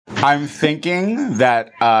I'm thinking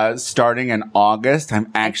that starting in August,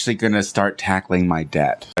 I'm actually going to start tackling my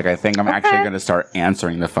debt. Like, I think I'm actually going to start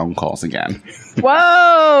answering the phone calls again.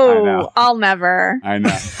 Whoa! I'll never. I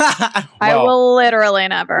know. I will literally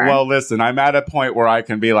never. Well, listen, I'm at a point where I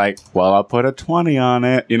can be like, well, I'll put a 20 on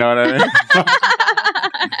it. You know what I mean?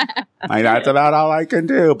 Like, that's about all I can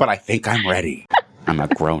do. But I think I'm ready. I'm a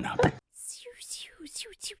grown-up.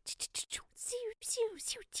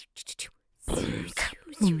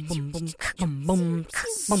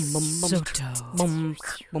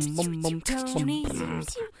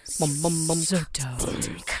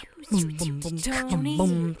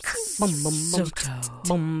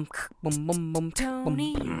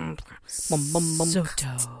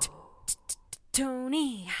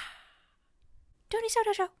 Tony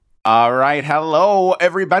Soto Show. All right. Hello,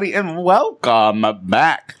 everybody, and welcome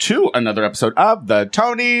back to another episode of the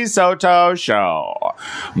Tony Soto Show.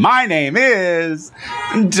 My name is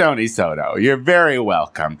Tony Soto. You're very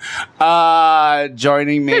welcome.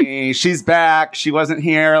 Joining me, she's back. She wasn't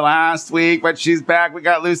here last week, but she's back. We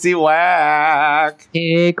got Lucy Wack.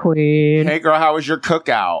 Hey, queen. Hey, girl, how was your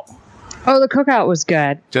cookout? Oh, the cookout was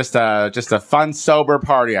good. Just a fun, sober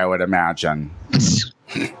party, I would imagine.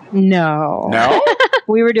 No. No?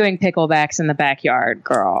 We were doing picklebacks in the backyard,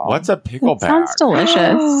 girl. What's a pickleback? Sounds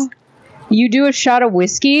delicious. You do a shot of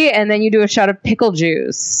whiskey and then you do a shot of pickle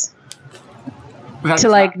juice That's to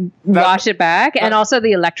like not- wash it back, and also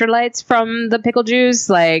the electrolytes from the pickle juice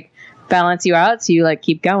like balance you out, so you like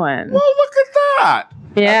keep going. Well, look at that.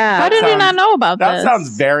 Yeah. How did we not know about That this?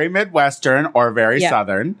 sounds very Midwestern or very Yeah.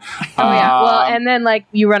 Southern. Oh yeah. Well, and then like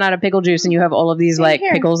you run out of pickle juice and you have all of these like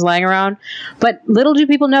here. pickles lying around. But little do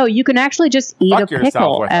people know you can actually just eat Fuck a yourself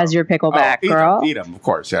pickle with as them. your pickleback, eat girl. Eat them, of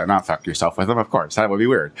course. Yeah, not fuck yourself with them, of course. That would be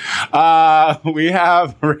weird. We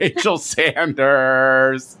have Rachel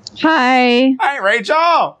Sanders. Hi. Hi,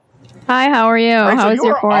 Rachel. Hi, how are you? Rachel, How was you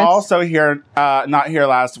your were fourth? also here, not here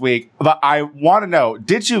last week, but I want to know,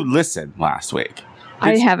 did you listen last week?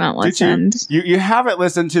 I haven't listened. You haven't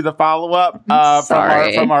listened to the follow-up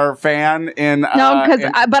Sorry. from our fan in... No, because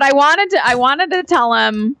in- but I wanted to tell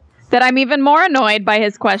him that I'm even more annoyed by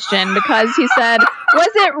his question because he said, "Was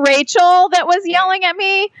it Rachel that was yelling at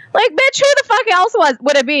me?" Like, bitch, who the fuck else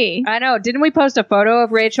would it be? I know. Didn't we post a photo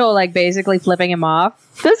of Rachel like basically flipping him off?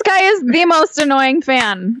 This guy is the most annoying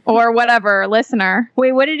fan or whatever listener.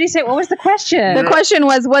 Wait, what did he say? What was the question? The question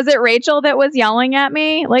was it Rachel that was yelling at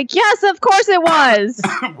me? Like, yes, of course it was.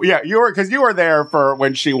 yeah, you were there for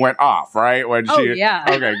when she went off, right? When Oh she yeah.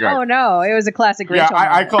 Okay, good. Oh no, it was a classic Yeah, Rachel. I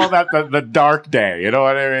moment. call that the dark day. You know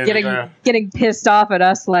what I mean? getting pissed off at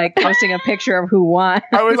us like posting a picture of who won.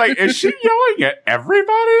 I was like, is she yelling at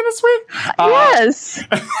everybody this week? Yes.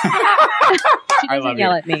 She I doesn't love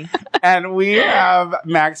yell you. at me. And we have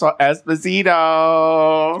Maxwell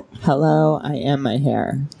Esposito. Hello, I am my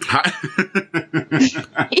hair.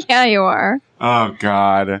 Yeah, you are. Oh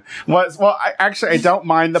God. Well, I don't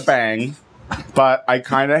mind the bang, but I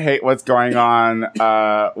kind of hate what's going on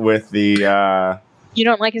with the. You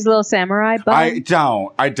don't like his little samurai bun? I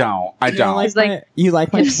don't. You don't He's like you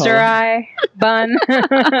like my hipster color? eye bun.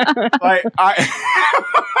 Like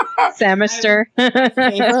Samister.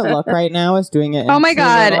 Favorite look right now is doing it. Oh in my two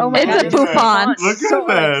God. little It's a bangs. bouffant. Look at So,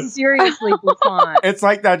 like, this. seriously bouffant. It's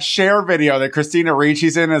like that Cher video that Christina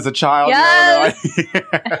Ricci's in as a child. Yes. You know,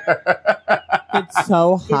 like- It's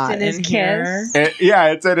so hot in his here. kiss.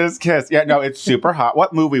 it's in his kiss. Yeah, no, it's super hot.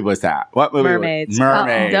 What movie was that? What movie? Mermaids.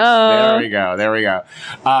 Mermaids. Duh. There we go.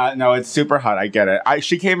 No, it's super hot. I get it.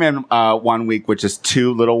 She came in 1 week with just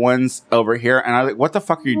two little ones over here, and I was like, "What the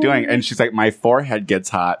fuck are you doing?" And she's like, "My forehead gets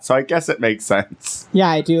hot." So I guess it makes sense. Yeah,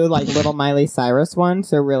 I do like little Miley Cyrus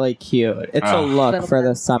ones. They're really cute. It's a Oh. look Little for bun.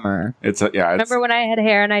 the summer. It's Remember when I had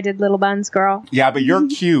hair and I did little buns, girl? yeah, but you're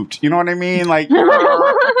cute. You know what I mean? Like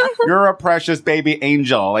you're a precious baby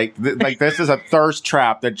angel. Like this is a thirst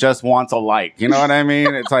trap that just wants a like. You know what I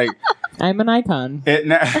mean? It's like I'm an icon.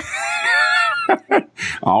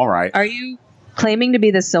 all right. Are you claiming to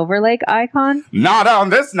be the Silver Lake icon? Not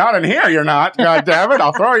in here, you're not. God damn it,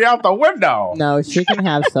 I'll throw you out the window. No, she can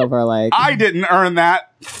have Silver Lake. I didn't earn that.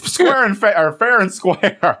 Square and fair, or fair and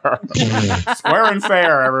square. Square and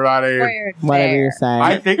fair, everybody. Whatever you say.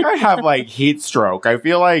 I think I have like heat stroke. I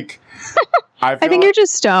feel like I think you're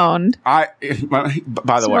just stoned. by the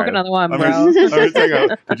way, Smoke another one, let bro. me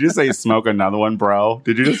take did you say smoke another one, bro?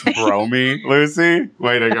 Did you just bro me, Lucy?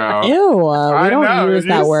 Way to go. Ew, I we don't know. use Did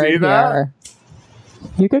you that see word that? here.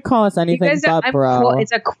 You could call us You anything guys but I'm bro.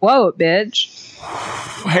 it's a quote, bitch.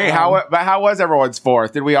 Hey, how was everyone's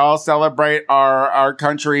fourth? Did we all celebrate our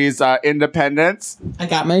country's independence? I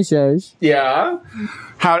got my zhuzh. Yeah.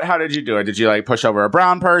 How did you do it? Did you like push over a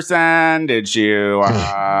brown person? Did you?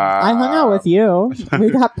 I hung out with you.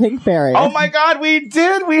 We got Pinkberry. Oh my God, we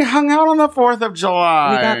did. We hung out on the 4th of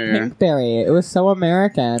July. We got Pinkberry. It was so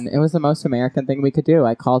American. It was the most American thing we could do.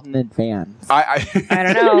 I called in advance. I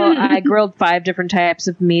don't know. I grilled 5 different types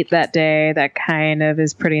of meat that day. That kind of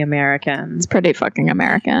is pretty American. It's pretty fucking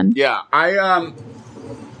American. Yeah,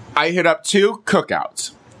 I hit up 2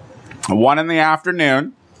 cookouts. One in the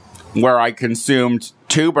afternoon, where I consumed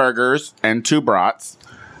 2 burgers and 2 brats,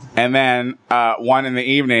 and then one in the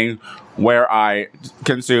evening, where I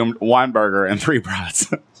consumed 1 burger and 3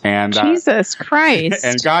 brats. And Jesus Christ!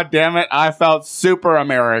 And God damn it, I felt super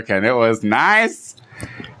American. It was nice.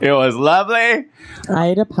 It was lovely. I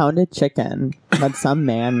ate a pounded chicken that some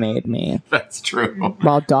man made me That's true.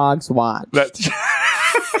 while dogs watched. That's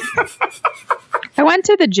I went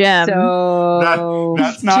to the gym. So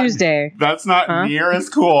that's not Tuesday. That's not near as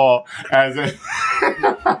cool as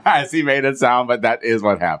as he made it sound, but that is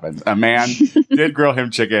what happened. A man did grill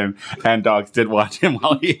him chicken, and dogs did watch him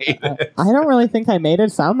while he ate it. I don't really think I made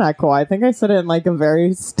it sound that cool. I think I said it in like a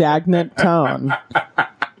very stagnant tone.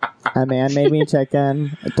 A man made me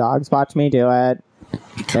chicken. Dogs watched me do it.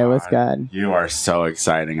 It was good. You are so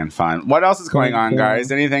exciting and fun. What else is going Thank on, you.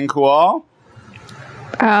 guys? Anything cool?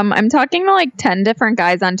 I'm talking to like 10 different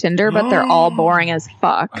guys on Tinder, but they're all boring as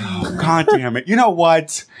fuck. Oh, God damn it. You know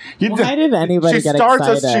what? Why did anybody she get starts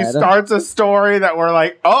excited? She starts a story that we're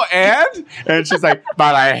like, oh, and she's like,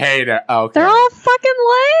 but I hate it. Okay. They're all fucking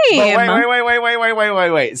lame.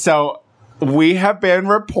 But wait. So we have been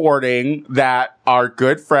reporting that our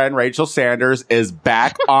good friend Rachel Sanders is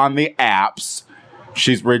back on the apps.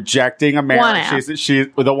 She's rejecting One America. app. She's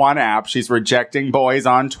with the one app. She's rejecting boys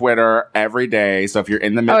on Twitter every day. So if you're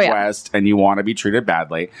in the Midwest and you want to be treated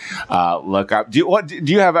badly, look up. Do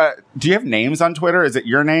you have names on Twitter? Is it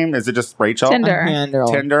your name? Is it just Rachel? Tinder.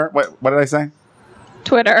 Tinder. What did I say?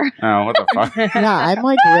 Twitter. Oh, what the fuck? Yeah, I'm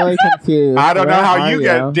like really confused. I don't know Where how are you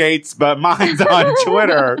get dates, but mine's on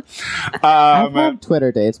Twitter. I've had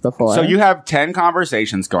Twitter dates before. So you have 10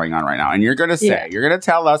 conversations going on right now, and you're going to say, you're going to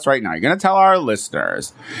tell us right now, you're going to tell our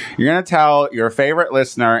listeners, you're going to tell your favorite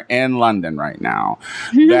listener in London right now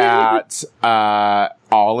that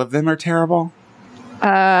all of them are terrible?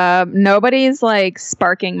 Nobody's like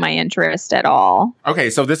sparking my interest at all. Okay,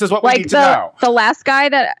 so this is what we Like need to know. the last guy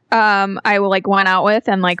that I like went out with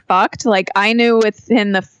and like fucked, like I knew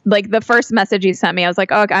within the first message he sent me, I was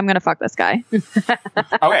like, oh, I'm gonna fuck this guy.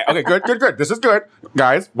 Okay, good. This is good.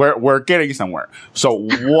 Guys, we're getting somewhere. So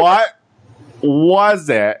what was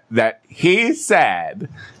it that he said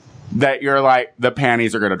that you're like, the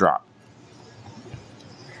panties are going to drop?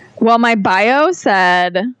 Well, my bio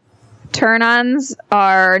said turn-ons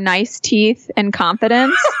are nice teeth and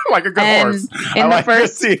confidence. Like a good And horse. in I the like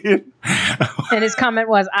first- to see. And his comment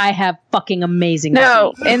was, I have fucking amazing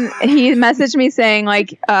No, teeth. and he messaged me saying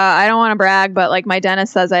like, I don't want to brag, but like my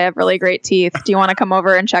dentist says I have really great teeth. Do you want to come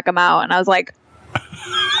over and check them out? And I was like,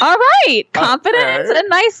 all right, confidence Okay. and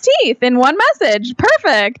nice teeth in one message.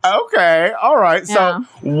 Perfect. Okay, all right. Yeah. So,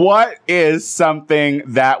 what is something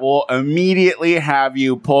that will immediately have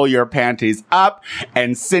you pull your panties up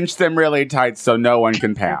and cinch them really tight so no one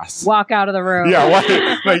can pass? Walk out of the room. Yeah, what,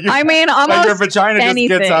 like, I mean, like almost your vagina anything.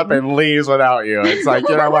 just gets up and leaves without you. It's like,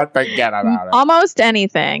 you know what? Forget about it. Almost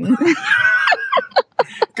anything.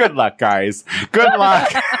 Good luck, guys. Good luck.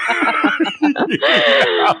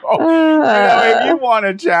 If you want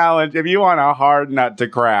a challenge, if you want a hard nut to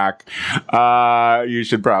crack, you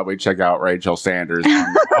should probably check out Rachel Sanders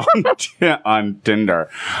on Tinder.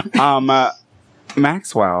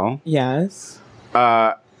 Maxwell, Yes.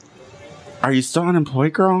 are you still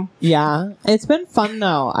unemployed, girl? Yeah. It's been fun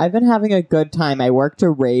though. I've been having a good time. I worked a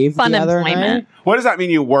rave Fun the other employment. night. What does that mean?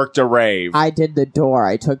 You worked a rave? I did the door.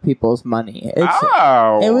 I took people's money.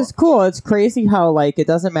 Oh, It was cool. It's crazy how, like, it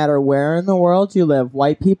doesn't matter where in the world you live,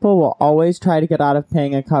 white people will always try to get out of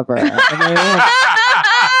paying a cover.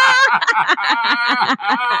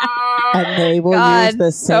 And they will God, use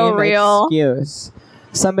the so same real. excuse.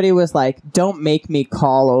 Somebody was like, don't make me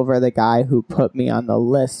call over the guy who put me on the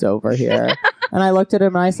list over here. And I looked at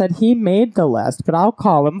him and I said, he made the list, but I'll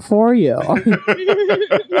call him for you.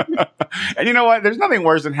 And you know what? There's nothing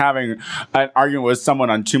worse than having an argument with someone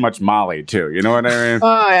on too much Molly, too. You know what I mean?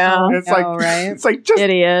 Oh yeah, It's like, right? it's like just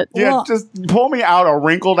idiot. yeah, Well- just pull me out a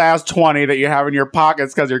wrinkled ass 20 that you have in your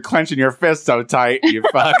pockets because you're clenching your fist so tight. You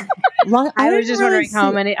fuck. I was didn't just really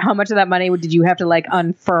wondering how much of that money did you have to like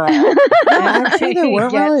unfurl? Actually, there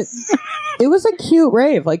weren't really. It was a cute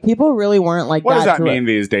rave. Like, people really weren't like What does that to mean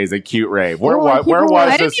these days? A cute rave? Where Well, like, where people- was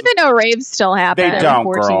I didn't this? even know raves still happen. They don't,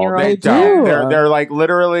 girl. 14-year-old. They They don't. do. They're like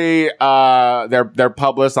literally they're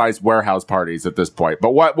publicized warehouse parties at this point.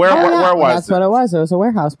 But where was That's what it was. It was a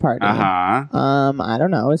warehouse party. Uh-huh. I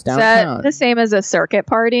don't know. It was Is that downtown. the same as a circuit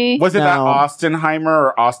party? Was it that No. Austenheimer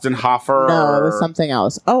or Austin Hoffer? No, it was or- something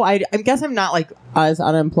else. Oh, I guess I'm not like as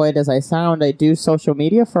unemployed as I sound. I do social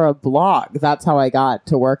media for a blog. That's how I got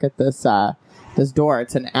to work at this door.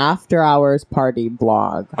 It's an after hours party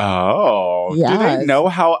blog. Oh. Do Yes. they know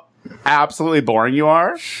how absolutely boring you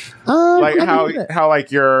are? Like I how mean,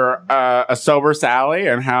 like you're a sober Sally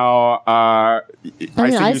and how I see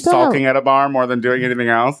I you still sulking at a bar more than doing anything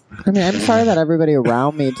else. I'm sorry that everybody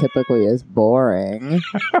around me typically is boring.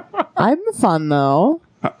 I'm fun though.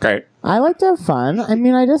 Okay. I like to have fun. I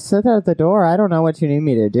mean, I just sit there at the door. I don't know what you need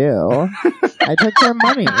me to do. I took their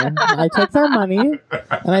money. And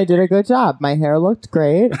I did a good job. My hair looked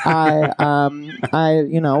great. I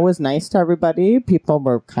was nice to everybody. People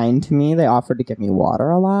were kind to me. They offered to give me water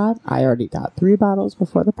a lot. I already got 3 bottles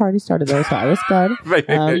before the party started, though, so I was good.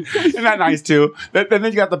 Isn't that nice too? Then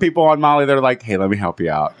you got the people on Molly. They're like, "Hey, let me help you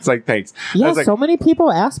out." It's like, thanks. Yeah, It's like, so many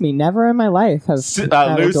people ask me. Never in my life has had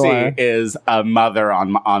a Lucy door. is a mother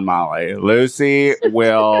on Molly. Lucy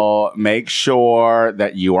will make sure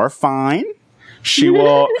that you are fine. She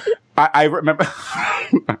will. I remember.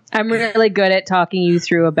 I'm really good at talking you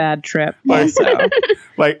through a bad trip. Like, Also,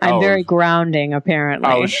 like I'm oh, very grounding. Apparently,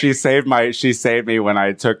 Oh, she saved me when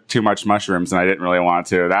I took too much mushrooms and I didn't really want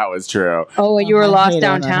to. That was true. Oh, you were I lost hate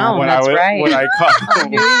downtown. When That's I right. when I On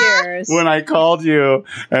New called Year's. when I called you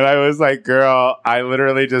and I was like, "Girl, I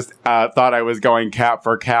literally just thought I was going cap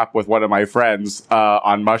for cap with one of my friends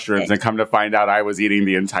on mushrooms, and come to find out I was eating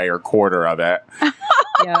the entire quarter of it."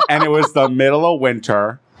 Yeah. And it was the middle of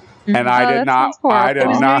winter. And I Oh, did that not. sounds horrible. I did It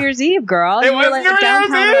was not. New Year's Eve, girl. It You were, was like New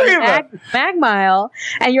downtown Year's on Eve! Mag Mile,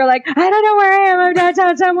 and you're like, I don't know where I am. I'm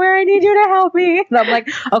downtown somewhere. I need you to help me. And I'm like,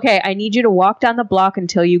 okay, I need you to walk down the block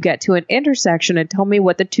until you get to an intersection and tell me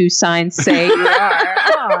what the 2 signs say you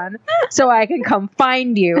are on, so I can come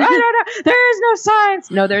find you. I don't know. There is no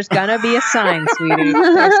signs. No, there's gonna be a sign, sweetie.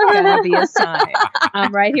 There's gonna be a sign.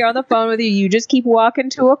 I'm right here on the phone with you. You just keep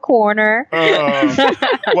walking to a corner,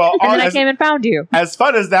 Well, and then I as, came and found you. as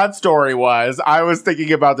fun as that story was, I was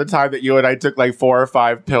thinking about the time that you and I took like 4 or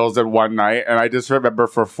 5 pills in one night, and I just remember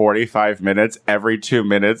for 45 minutes, every 2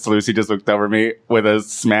 minutes, Lucy just looked over me with a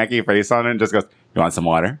smacky face on it and just goes, "You want some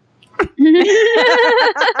water?"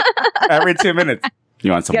 Every 2 minutes.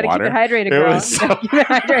 "You want some You gotta water?" keep it hydrated, It girl. was You gotta keep it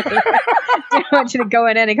hydrated. Don't want you to go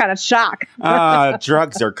in any kind of shock.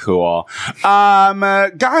 Drugs are cool.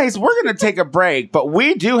 Guys, we're going to take a break, but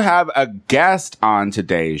we do have a guest on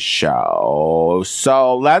today's show.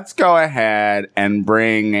 So let's go ahead and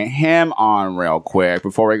bring him on real quick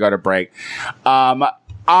before we go to break.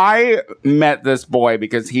 I met this boy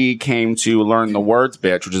because he came to Learn the Words,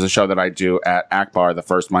 Bitch, which is a show that I do at Akbar the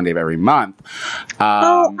first Monday of every month.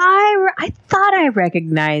 I thought I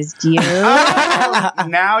recognized you.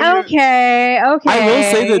 Now you... Okay. I will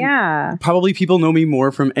say that yeah. probably people know me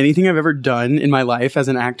more from anything I've ever done in my life as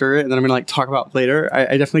an actor, and then I'm gonna like talk about later.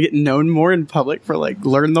 I definitely get known more in public for like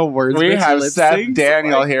Learn the Words. We bitch have lip Seth syncs.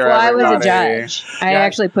 Daniel here, Well, I was a everybody. judge. I Yeah.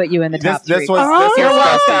 actually put you in the top This 3. was Oh, Dusty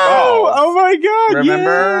Balls. oh my god!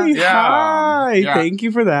 Remember? Yay. Yeah. Hi. Yeah. Thank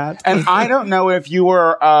you for that. And I don't know if you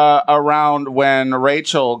were around when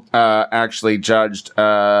Rachel actually judged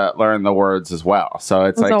Learn the Words as well. So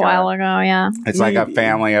it's It was like a while ago, yeah. it's like a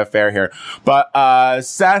family affair here. But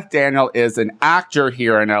Seth Daniel is an actor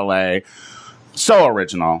here in LA. So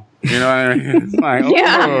original. You know what I mean? It's like,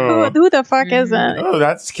 Yeah. ooh. Who the fuck isn't? Oh,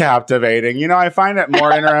 that's captivating. You know, I find it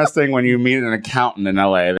more interesting when you meet an accountant in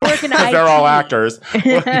LA. Work in Because they're all IT. actors.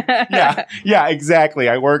 yeah, exactly.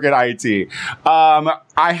 I work at IT.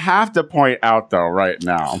 I have to point out, though, right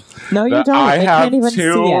now, No, you that don't. I They have can't even see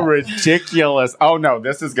 2 it. ridiculous. Oh no,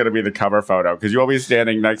 this is going to be the cover photo because you'll be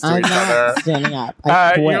standing next to I'm each other. not standing up.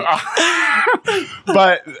 I quit.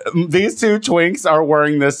 But these 2 twinks are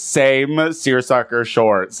wearing the same seersucker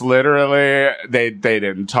shorts. Literally, they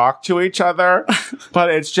didn't talk to each other, but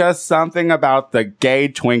it's just something about the gay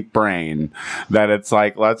twink brain that it's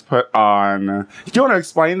like, let's put on. Do you want to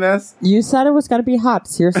explain this? You said it was going to be hot.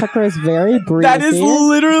 Seersucker is very breezy. That is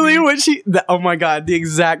literally what oh my god, the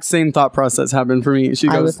exact same thought process happened for me. She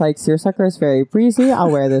I goes, was like, seersucker is very breezy. I'll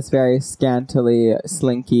wear this very scantily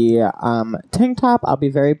slinky tank top. I'll be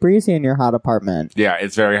very breezy in your hot apartment. Yeah,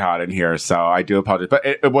 it's very hot in here, so I do apologize. But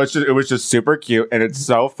it was just super cute, and it's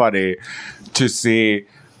so funny to see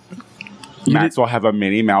Max will have a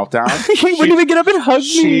mini meltdown. He wouldn't even get up and hug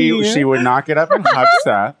me. She would not get up and hug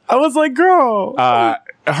Seth. I was like, girl.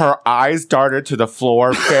 Her eyes darted to the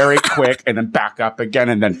floor very quick and then back up again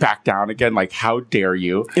and then back down again. Like, how dare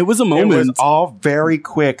you? It was a moment. It was all very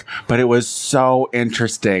quick, but it was so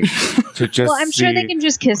interesting to just Well, I'm sure they can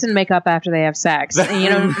just kiss and make up after they have sex.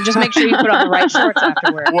 And, just make sure you put on the right shorts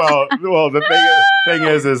afterward. Well, the thing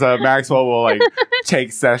is Maxwell will like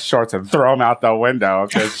take Seth's shorts and throw them out the window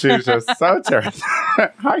because she's just so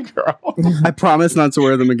terrified. Hi, girl. I promise not to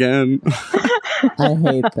wear them again. I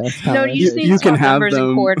hate this. No, you just need You to can swap have numbers them.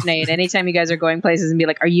 and coordinate. Anytime you guys are going places and be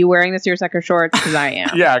like, are you wearing the seersucker shorts? Because I am.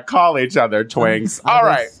 Yeah, call each other, twinks. All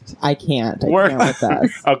right. I can't. I We're- can't with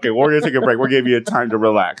this. Okay, we're going to take a break. We'll give you time to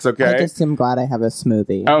relax, I okay? just am glad I have a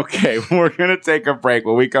smoothie. Okay, we're going to take a break.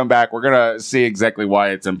 When we come back, we're going to see exactly why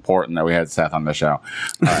it's important that we had Seth on the show. All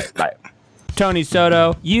right, bye. Tony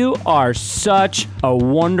Soto, you are such a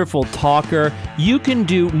wonderful talker. You can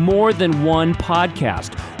do more than one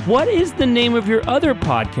podcast. What is the name of your other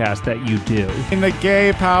podcast that you do? In the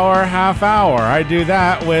Gay Power Half Hour, I do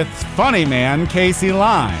that with funny man Casey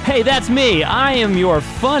Lime. Hey, that's me. I am your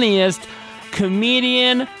funniest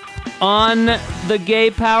comedian on the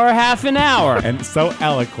Gay Power Half an Hour. And so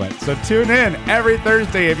eloquent. So tune in every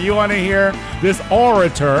Thursday if you want to hear this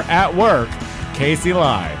orator at work, Casey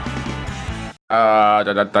Lime.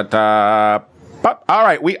 All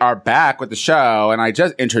right, we are back with the show, and I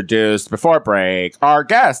just introduced before break our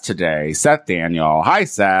guest today, Seth Daniel. Hi,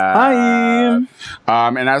 Seth. Hi.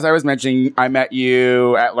 And as I was mentioning, I met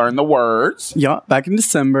you at Learn the Words Yeah, back in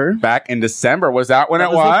December. back in December. Was that when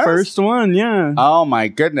That it was was? the first one, yeah. Oh my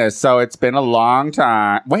goodness! So it's been a long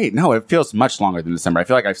time. Wait, no, it feels much longer than December. I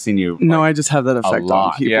feel like I've seen you. No, like, I just have that a effect on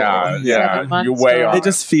lot. people. Yeah, 7 months you way or- off. It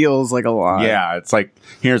just feels like a lot. Yeah, it's like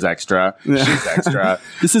here's extra. Yeah. She's extra.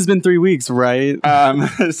 This has been 3 weeks, right?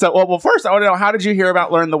 So, well, first, I want to know, how did you hear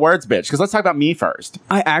about Learn the Words, bitch? Because let's talk about me first.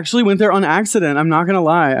 I actually went there on accident. I'm not gonna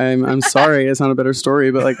lie. I'm sorry. It's not a better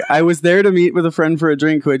story, but like I was there to meet with a friend for a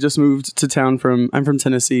drink who had just moved to town I'm from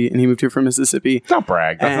Tennessee and he moved here from Mississippi. Don't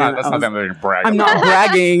brag. That's And not I was- that to brag. I'm about. not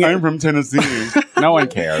bragging. I'm from Tennessee. No one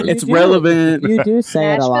cares. It's do. relevant. You do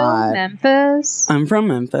say it a Nashville, lot. Memphis. I'm from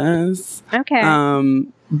Memphis. Okay.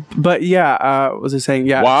 But yeah, what was I saying?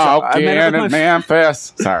 Yeah. Walk so I met up in with at my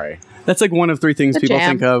Memphis. Sorry. That's like one of 3 things The people jam.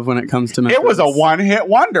 think of when it comes to Memphis. It was a one-hit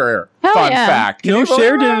wonder. Hell Fun yeah. fact. Can No, you believe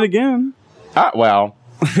Cher did that? it again. Well,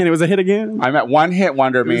 And it was a hit again. I meant one-hit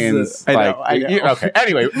wonder means I know, like... I know. Okay,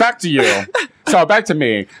 anyway, back to you. So, back to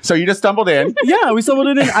me. So, you just stumbled in. Yeah, we stumbled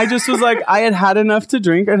it in. I just was like, I had enough to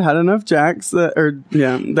drink. I'd had enough Jacks that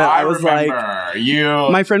I was like, remember you...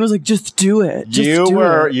 my friend was like, just do it. Just do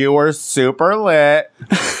it. You were super lit,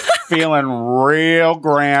 feeling real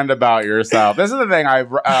grand about yourself. This is the thing. I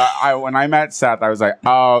when I met Seth, I was like,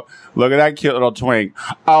 oh, look at that cute little twink.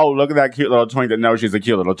 Oh, look at that cute little twink that knows she's a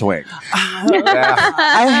cute little twink. Yeah.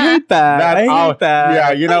 I hate that. I hate that.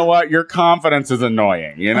 Yeah, you know what? Your confidence is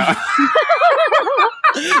annoying. You know.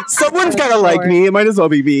 Someone's gotta like me. It might as well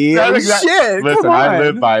be me. That's Oh, exact- shit. Listen, come on. I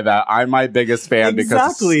live by that. I'm my biggest fan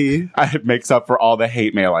Exactly. because it makes up for all the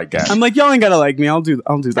hate mail I get. I'm like, y'all ain't gotta like me. I'll do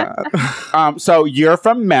that. So you're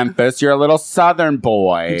from Memphis. You're a little Southern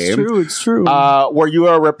boy. It's true. It's true. Were you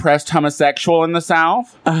a repressed homosexual in the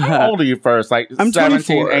South? How old are you first? Like I'm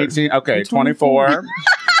 17, 24. 18? Okay, I'm 24.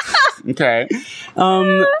 Okay.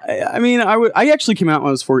 I mean, I actually came out when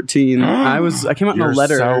I was 14. I came out in You're a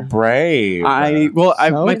letter. so brave. So my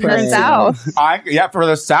brave. parents. South. For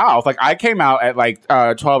the South. Like I came out at like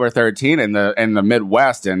 12 or 13 in the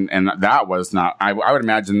Midwest, and that was not. I would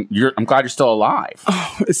imagine I'm glad you're still alive.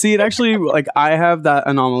 See, it actually, like, I have that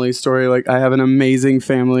anomaly story. Like, I have an amazing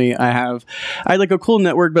family. I had like a cool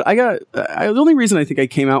network, but the only reason I think I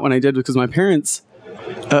came out when I did was because my parents.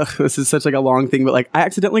 This is such like a long thing, but like I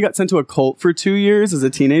accidentally got sent to a cult for 2 years as a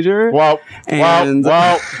teenager. Whoa, And-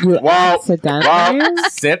 Sit down,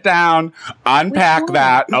 please. Sit down, unpack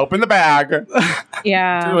that, open the bag.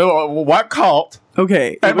 Yeah. What cult?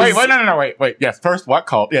 Okay. it Wait, was- no, wait. Yes, first, what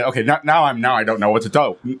cult? Yeah, okay. Now I don't know what to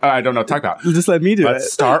do. I don't know what to talk about. Just let me do it.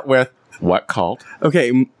 Let's start with what cult?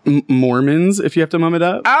 Okay, Mormons, if you have to mum it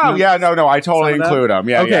up. Oh, yeah, no, I totally Some of that? include them.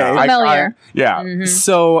 Yeah, Okay. yeah. Familiar. Yeah.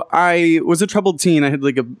 So I was a troubled teen. I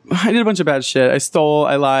did a bunch of bad shit. I stole,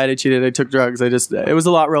 I lied, I cheated, I took drugs. It was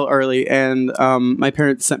a lot real early. And my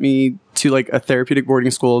parents sent me to like a therapeutic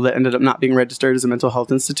boarding school that ended up not being registered as a mental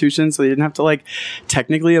health institution. So they didn't have to like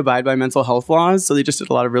technically abide by mental health laws. So they just did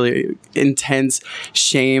a lot of really intense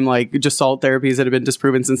shame, like gestalt therapies that have been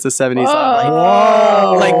disproven since the 70s.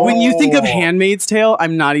 Like when you think of Handmaid's Tale,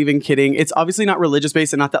 I'm not even kidding. It's obviously not religious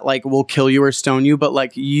based and not that like we'll kill you or stone you, but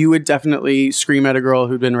like you would definitely scream at a girl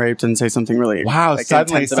who'd been raped and say something really like,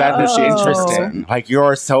 suddenly intense about so interesting. Like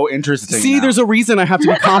you're so interesting. See, now. there's a reason I have to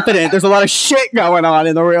be confident. There's a lot of shit going on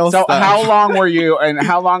in the real So stuff. how long were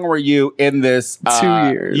you in this 2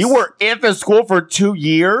 years. You were at the school for 2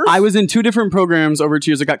 years? I was in 2 different programs over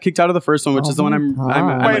 2 years. I got kicked out of the first one, which is the one I'm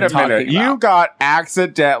Wait a minute. You got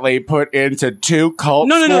accidentally put into 2 cult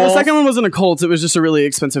No. The schools? second one wasn't a cult. It was just a really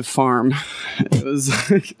expensive farm. It was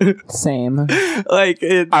Same. like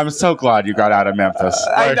it. I'm so glad you got out of Memphis.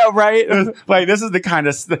 I know, right? Like this is the kind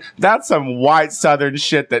of that's some white Southern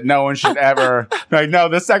shit that no one should ever. Like no,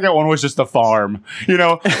 the second one was just a farm. You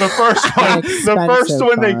know, the first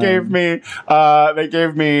one, they gave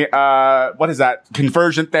me what is that?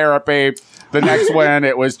 Conversion therapy. The next one,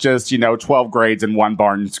 it was just 12 grades in one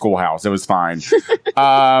barn schoolhouse. It was fine.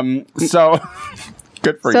 So.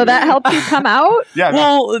 Good for you. So that helped you come out? Yeah.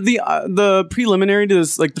 Well, the preliminary to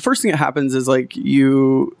this, like the first thing that happens is like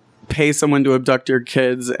you pay someone to abduct your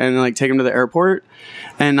kids and like take them to the airport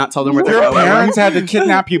and not tell them where they're Your going. parents had to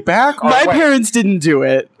kidnap you back? My parents didn't do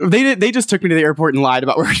it. They just took me to the airport and lied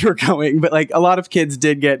about where we were going. But like a lot of kids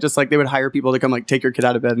did get just like they would hire people to come like take your kid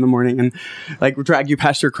out of bed in the morning and like drag you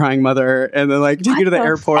past your crying mother and then like take you to the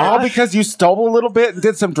airport. All because you stole a little bit and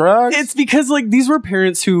did some drugs? It's because like these were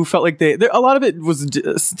parents who felt like a lot of it was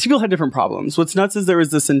people had different problems. What's nuts is there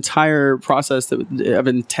was this entire process of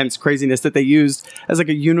intense craziness that they used as like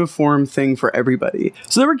a uniform thing for everybody.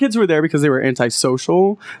 So there were kids who were there because they were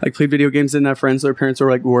antisocial, like played video games, didn't have friends, so their parents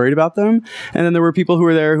were like worried about them. And then there were people who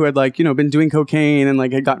were there who had like, been doing cocaine and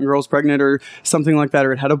like had gotten girls pregnant or something like that,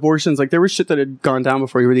 or had abortions. Like there was shit that had gone down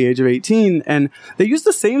before you were the age of 18. And they used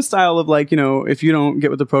the same style of like, if you don't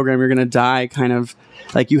get with the program, you're going to die kind of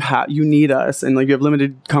like you need us. And like you have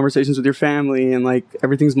limited conversations with your family and like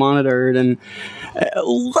everything's monitored and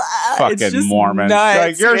fucking Mormons. Nuts,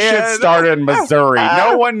 like your shit started in Missouri.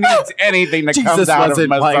 No one needs anything that comes out of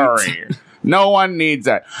Missouri. No one needs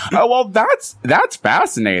it. Oh, well, that's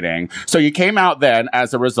fascinating. So you came out then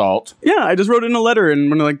as a result. Yeah, I just wrote in a letter, and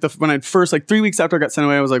when I first 3 weeks after I got sent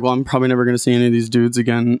away, I was like, well, I'm probably never going to see any of these dudes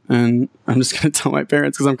again, and I'm just going to tell my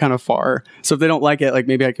parents because I'm kind of far. So if they don't like it, like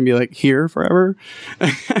maybe I can be like here forever.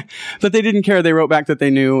 But they didn't care. They wrote back that they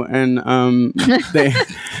knew, and they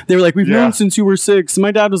were like, we've known since you were 6.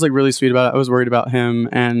 My dad was like really sweet about it. I was worried about him,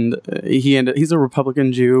 and he's a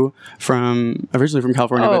Republican Jew originally from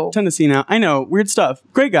California, but Tennessee now. I know, weird stuff.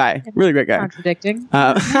 Great guy, really great guy. Contradicting.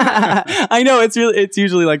 I know it's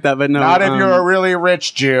usually like that, but no. Not if you're a really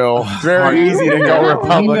rich Jew. Very easy to go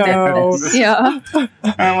Republican. Yeah.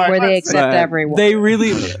 Where they accept everyone. They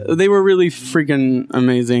were really freaking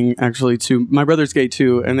amazing, actually. Too. My brother's gay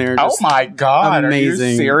too, and they're just my god, amazing.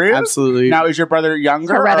 Are you serious? Absolutely. Now is your brother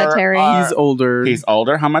younger? Hereditary. He's older. He's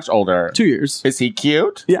older. How much older? 2 years. Is he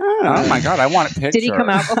cute? Yeah. Oh my god, I want a picture. Did he come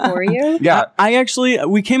out before you? Yeah.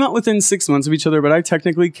 We came out within 6 months of each other, but I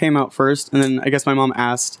technically came out first, and then I guess my mom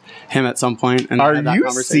asked him at some point. And are had that you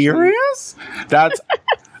conversation. serious? That's.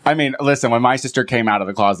 I mean, listen, when my sister came out of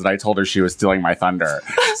the closet, I told her she was stealing my thunder.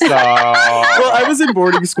 So. Well, I was in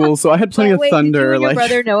boarding school, so I had plenty of thunder. Did you and your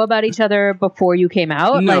brother know about each other before you came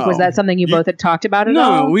out? No. Like, was that something you both had talked about at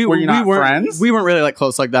all? No, we Were you not weren't friends? We weren't really like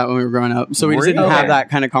close like that when we were growing up, so we just didn't have that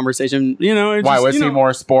kind of conversation. Why was he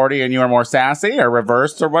more sporty and you were more sassy, or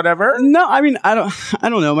reversed, or whatever? No, I mean, I don't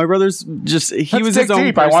know. My brother's just he Let's was dig his own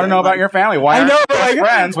deep. person. I want to know about your family. Why I are know, you but, like,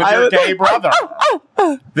 friends with your gay brother?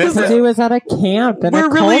 Because he was at a camp, at a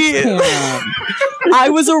cult camp. I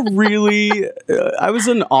was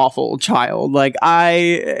an awful child. Like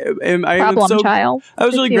child. I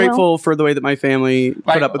was really grateful for the way that my family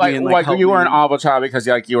put up with me and helped you were me. an awful child because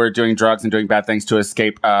you were doing drugs and doing bad things to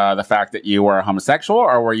escape the fact that you were homosexual,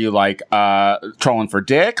 or were you trolling for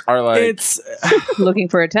dick, or it's looking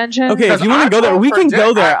for attention? Okay, if you want to go there, we can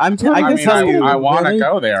go there. I can tell you. I want to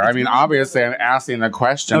go there. I mean, obviously, I'm asking the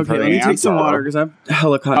question for the answer. Let me take some water because I'm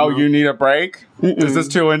hella cotton. Oh, you need a break? Is this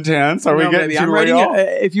too intense? Are we getting too real?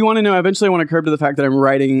 If you want to know, eventually I want to curb to the fact that I'm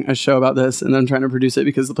writing a show about this and I'm trying to produce it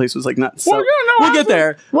because the place was like nuts. So we'll get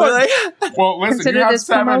there. Well, listen, you have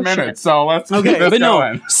 7 minutes, so let's keep this going.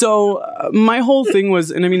 No. So my whole thing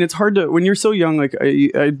was, and I mean, it's hard to, when you're so young, like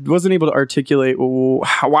I wasn't able to articulate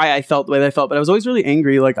why I felt the way that I felt, but I was always really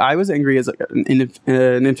angry. Like I was angry as an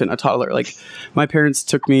infant, a toddler. Like my parents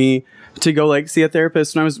took me to go like see a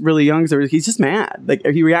therapist when I was really young. So he's just mad. Like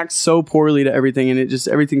he reacts so poorly to everything, and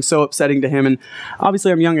everything's so upsetting to him. And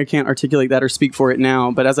obviously I'm young, I can't articulate that or speak for it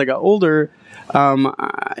now. But as I got older,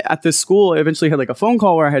 at this school, I eventually had like a phone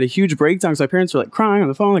call where I had a huge breakdown because my parents were like crying on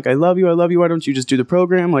the phone, like, I love you. Why don't you just do the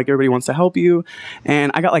program? Like, everybody wants to help you.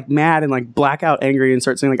 And I got like mad and like blackout angry and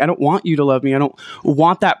start saying like, I don't want you to love me. I don't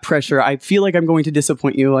want that pressure. I feel like I'm going to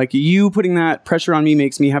disappoint you. Like, you putting that pressure on me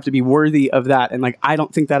makes me have to be worthy of that. And like, I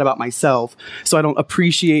don't think that about myself. So I don't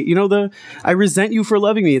appreciate, I resent you for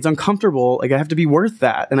loving me. It's uncomfortable. Like, I have to be worth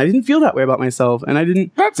that. And I didn't feel that way about myself.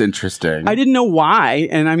 And That's interesting. I didn't know why.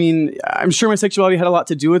 And I mean, I'm sure my sexuality had a lot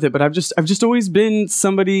to do with it, but I've just always been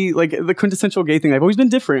somebody, like the quintessential gay thing. I've always been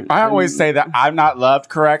different. I always say that I'm not loved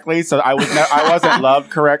correctly, so I wasn't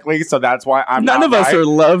loved correctly, so that's why I'm None not of us right. are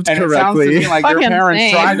loved And correctly. it sounds to me like your Fucking parents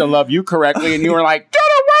same. tried to love you correctly, and you were like, "Get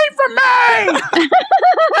away from me!"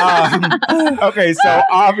 Okay,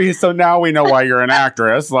 so now we know why you're an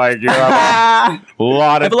actress. Like, you have a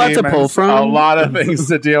lot I of have a lot to demons, pull from. a lot of things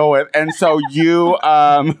to deal with, and so you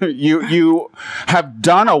have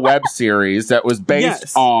done a web series that was based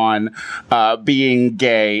Yes. on being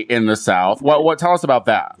gay in the South. What tell us about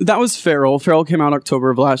that? That was Feral. Feral came out October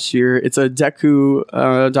of last year. It's a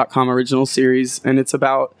Deku.com original series, and it's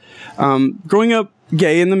about growing up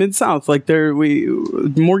gay in the Mid-South. Like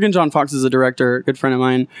Morgan John Fox is a director, a good friend of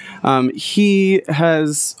mine. He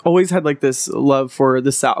has always had like this love for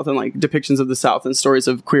the South and like depictions of the South and stories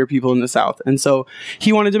of queer people in the South. And so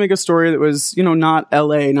he wanted to make a story that was, not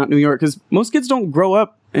LA, not New York, because most kids don't grow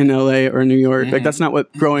up in LA or New York. Like, that's not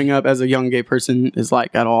what growing up as a young gay person is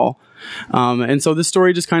like at all. And so this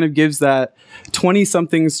story just kind of gives that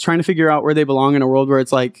 20-somethings trying to figure out where they belong in a world where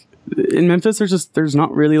it's like, in Memphis, there's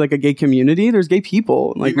not really like a gay community. There's gay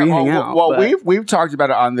people. Like, we hang out. Well, but- we've talked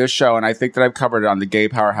about it on this show, and I think that I've covered it on the Gay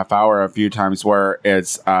Power Half Hour a few times, where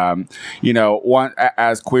it's, as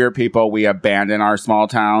queer people, we abandon our small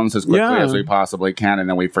towns as quickly as we possibly can, and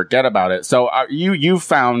then we forget about it. So you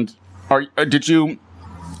found, did you?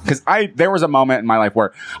 Because there was a moment in my life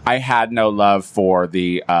where I had no love for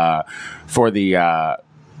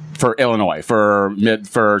Illinois, for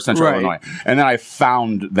Central Right. Illinois. And then I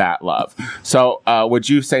found that love. So would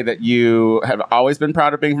you say that you have always been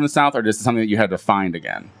proud of being from the South, or is this something that you had to find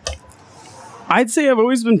again? I'd say I've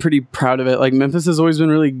always been pretty proud of it. Like, Memphis has always been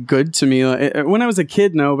really good to me. When I was a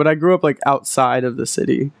kid, no, but I grew up like outside of the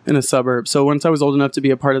city in a suburb. So once I was old enough to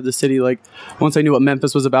be a part of the city, like once I knew what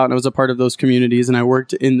Memphis was about and I was a part of those communities and I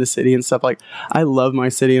worked in the city and stuff, like I love my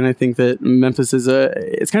city. And I think that Memphis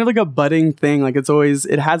it's kind of like a budding thing. Like,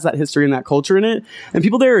 it has that history and that culture in it. And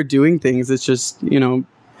people there are doing things. It's just,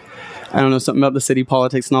 I don't know, something about the city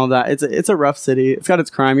politics and all that. It's a rough city. It's got its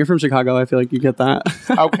crime. You're from Chicago. I feel like you get that.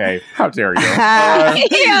 Okay, how dare you?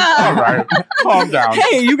 Yeah. All right, calm down.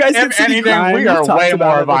 Hey, you guys get If city anything, crime. we We've are talked way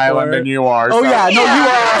about more it violent before. than you are. Oh so- yeah, no,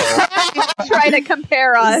 you are. Try to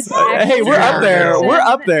compare us. Hey, we're up there. We're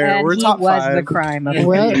up there. And We're he top was 5. the crime of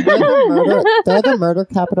They're the murder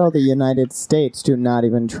capital of the United States. Do not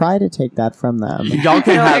even try to take that from them. Y'all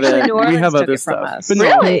can No, have actually, it. New We Orleans have took other it from stuff. us. But no,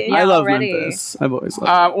 Really? I Yeah, love already. Memphis. I've always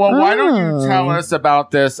loved Well, why don't you Oh. tell us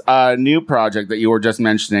about this new project that you were just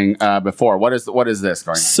mentioning before? What is this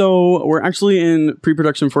going on? So we're actually in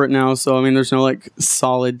pre-production for it now. So I mean, there's no like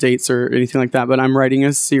solid dates or anything like that. But I'm writing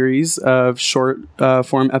a series of short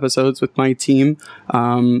form episodes with my team,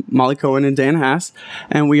 Molly Cohen and Dan Haas,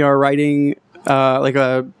 and we are writing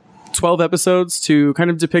 12 episodes to kind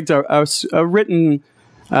of depict a written.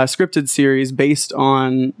 Scripted series based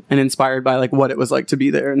on and inspired by like what it was like to be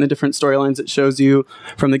there and the different storylines it shows you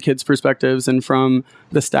from the kids' perspectives and from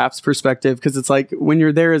the staff's perspective. Because it's like when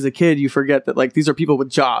you're there as a kid, you forget that like these are people with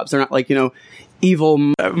jobs. They're not like evil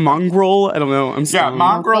mongrel. I don't know. I'm sorry. Yeah,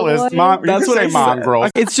 mongrel is That's what I say said. mongrel.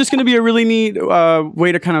 It's just going to be a really neat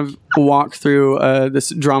way to kind of walk through this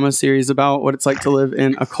drama series about what it's like to live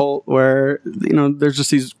in a cult where there's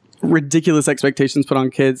just these ridiculous expectations put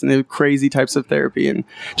on kids and the crazy types of therapy and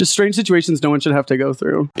just strange situations no one should have to go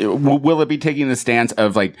through. Will it be taking the stance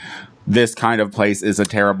of like this kind of place is a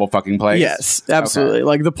terrible fucking place? Yes, absolutely. Okay.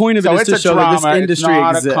 Like the point of So it is it's to a show drama, that this industry it's not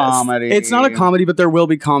exists. a comedy. It's not a comedy, but there will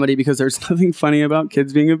be comedy because there's nothing funny about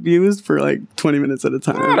kids being abused for like 20 minutes at a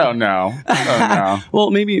time. I don't know.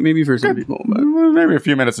 Well, maybe for some people, but Maybe a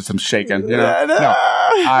few minutes of some shaking. No,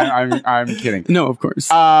 I'm kidding. no, of course.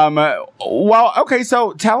 Well, okay.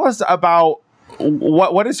 So tell us about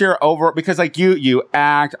what is your overall, because like you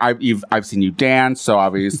act. I've seen you dance, so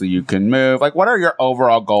obviously you can move. Like, what are your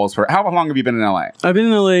overall goals for? How long have you been in LA? I've been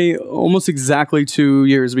in LA almost exactly 2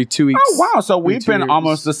 years. It'll be 2 weeks. Oh wow! So we've 2 been years.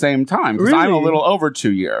 almost the same time because I'm a Really? little over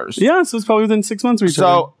 2 years. Yeah, so it's probably within 6 months of each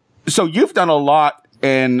other. So you've done a lot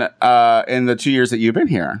in the 2 years that you've been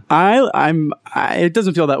here? It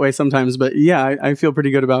doesn't feel that way sometimes, but yeah, I feel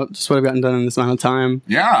pretty good about just what I've gotten done in this amount of time.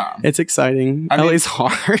 Yeah. It's exciting. I mean, LA's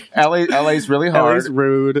hard. LA's really hard. LA's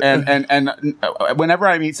rude. And whenever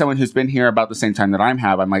I meet someone who's been here about the same time that I'm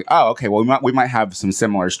like, oh, okay, well, we might have some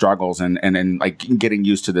similar struggles and like getting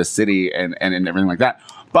used to this city and everything like that.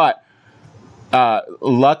 But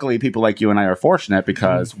luckily, people like you and I are fortunate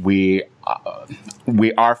because we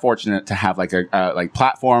are fortunate to have like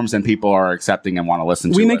platforms and people are accepting and want to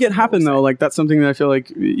listen to. We make it happen though. Like that's something that I feel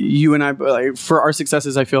like you and I, like, for our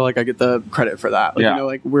successes, I feel like I get the credit for that. Like, Yeah. you know,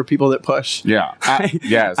 like we're people that push. Yeah.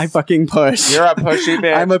 Yes. I fucking push. You're a pushy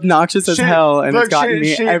bitch. I'm obnoous as hell, and Look, it's gotten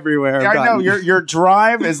me everywhere. I know your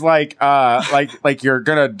drive is like you're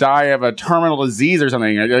gonna die of a terminal disease or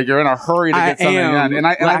something. You're in a hurry to get something done, and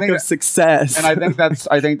I think of success. And I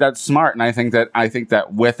think that's smart, and I think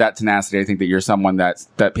that with that tenacity, I think that you're someone that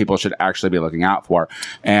people should actually be looking out for,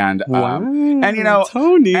 and you know,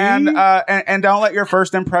 Tony, and don't let your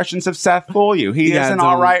first impressions of Seth fool you. He is an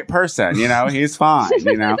all right person, you know. He's fine,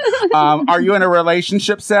 you know. Are you in a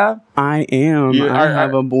relationship, Seth? I am. I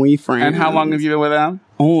have a boyfriend. And how long have you been with him?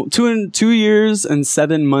 Oh, 2 years and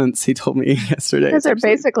 7 months, he told me yesterday. You guys are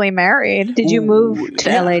basically married. Did you move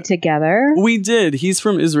to LA together? We did. He's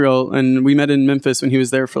from Israel, and we met in Memphis when he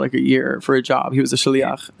was there for like a year for a job. He was a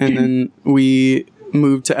shaliach, and then we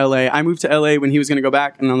moved to LA. I moved to LA when he was going to go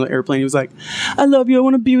back, and on the airplane he was like, I love you, I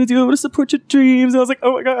want to be with you, I want to support your dreams. And I was like,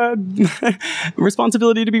 oh my god.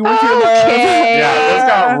 Responsibility to be with your love. Yeah, this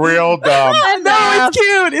got real dumb.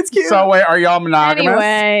 No, it's cute. So wait, are y'all monogamous?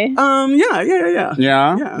 Anyway, Yeah.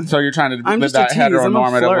 Yeah? So you're trying to I'm live just a that tease. I'm a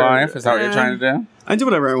heteronormative flirt. life? Is that what you're trying to do? I do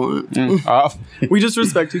whatever I want. Oh. We just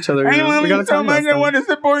respect each other. I you know? love We you gotta so tell much. I them. want to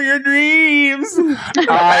support your dreams.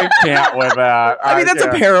 I can't with that. I mean, that's a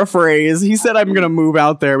can't. paraphrase. He said, I'm going to move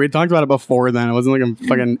out there. We talked about it before then. It wasn't like a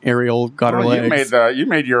fucking Ariel got her Well, legs. you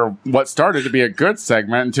made your what started to be a good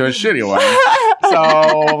segment into a shitty one.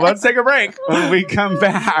 So let's take a break. When we come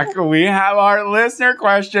back, we have our listener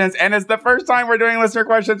questions, and it's the first time we're doing listener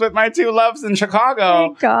questions with my two loves in Chicago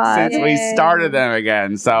thank God. since we started them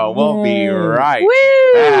again. So we'll be right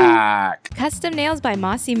Woo! back. Custom nails by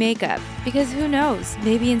Mossy Makeup. Because who knows?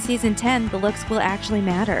 Maybe in season 10, the looks will actually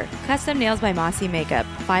matter. Custom nails by Mossy Makeup.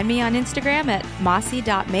 Find me on Instagram at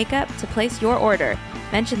mossy.makeup to place your order.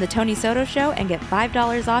 Mention the Tony Soto Show and get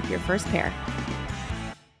 $5 off your first pair.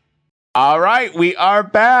 All right, we are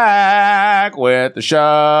back with the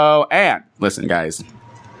show. And listen, guys,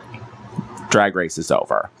 Drag Race is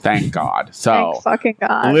over. Thank God. So, Thank fucking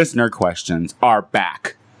God. listener questions are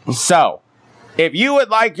back. So, if you would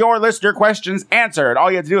like your listener questions answered,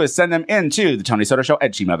 all you have to do is send them into the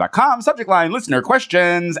TonySotoShow@gmail.com. Subject line, listener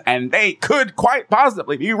questions, and they could quite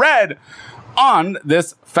possibly be read on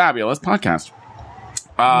this fabulous podcast.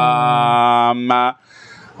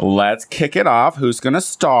 Let's kick it off. Who's going to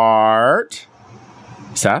start?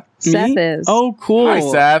 Seth? Seth is. Oh, cool. Hi,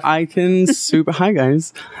 Seth. I can Hi,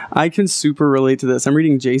 guys. I can super relate to this. I'm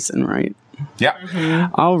reading Jason, right? Yeah.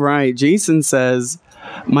 All right. Jason says,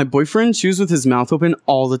 my boyfriend chews with his mouth open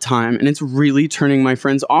all the time, and it's really turning my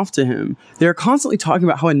friends off to him. They're constantly talking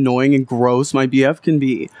about how annoying and gross my BF can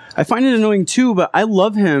be. I find it annoying too, but I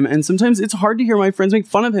love him, and sometimes it's hard to hear my friends make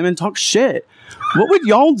fun of him and talk shit. What would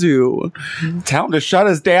y'all do? Tell him to shut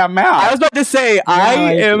his damn mouth. I was about to say, I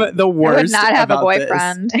am the I worst. would not have a about this.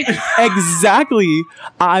 boyfriend. Exactly.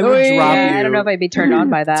 I would drop you. I don't know if I'd be turned on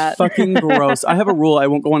by that. Fucking gross. I have a rule. I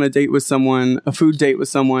won't go on a date with someone, a food date with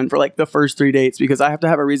someone for like the first 3 dates because I have to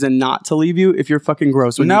have a reason not to leave you if you're fucking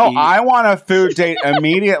gross when No, you eat. I want a food date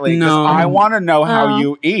immediately. No. I want to know how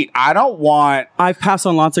you eat. I don't want. I've passed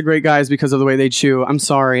on lots of great guys because of the way they chew. I'm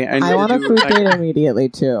sorry. I want a food date immediately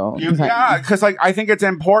too. Yeah, because like I think it's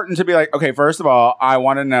important to be like, okay, first of all, I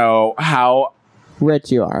want to know how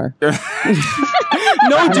rich you are.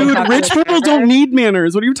 No, dude, rich people don't need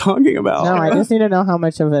manners. What are you talking about? No, I just need to know how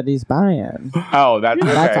much of it he's buying. Oh, that's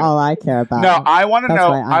okay. That's all I care about. No, I want to That's know.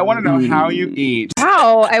 why I want to know how you eat.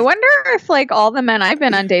 Wow, I wonder if like all the men I've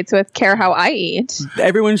been on dates with care how I eat.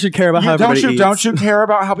 Everyone should care about how everybody eats. Don't you care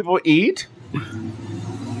about how people eat?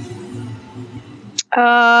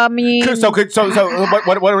 I mean, So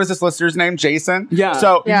what was this listener's name? Jason? Yeah.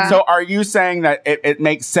 So Yeah. so are you saying that it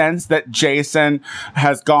makes sense that Jason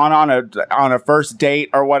has gone on a first date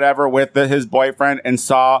or whatever with his boyfriend and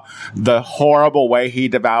saw the horrible way he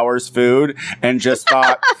devours food and just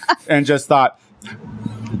thought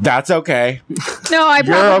that's okay. no,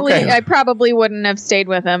 okay. I probably wouldn't have stayed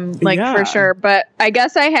with him, like Yeah. for sure. But I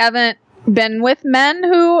guess I haven't been with men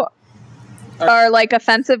who are like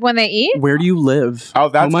offensive when they eat? Where do you live? Oh,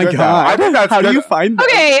 that's my good, though. god! I think that's How do good. you find them?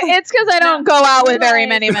 Okay, it's because I don't go out with very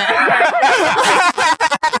many men.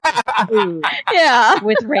 Yeah.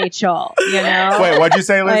 with Rachel, you know? Wait, what'd you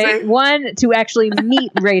say, Lizzie? Like, one, to actually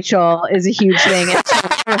meet Rachel is a huge thing. And two,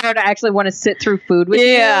 for her to actually want to sit through food with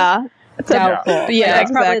Yeah. you, doubtful. Yeah,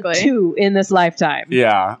 That's probably exactly. 2 in this lifetime.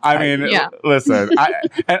 Yeah, I mean, Yeah. listen,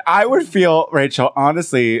 I would feel, Rachel,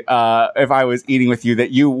 honestly, if I was eating with you,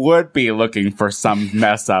 that you would be looking for some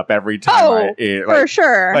mess up every time I eat. For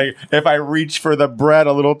sure. Like, if I reach for the bread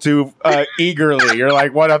a little too eagerly, you're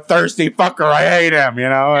like, what a thirsty fucker, I hate him, you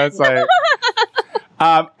know? It's like...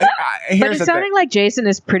 But here's it's the sounding thing. like Jason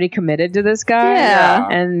is pretty committed to this guy. Yeah.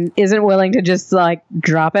 And isn't willing to just like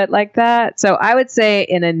drop it like that. So I would say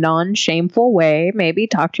in a non-shameful way, maybe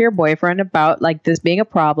talk to your boyfriend about like this being a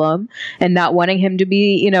problem and not wanting him to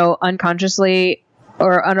be, you know, unconsciously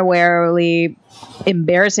or unawarely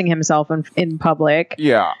embarrassing himself in public.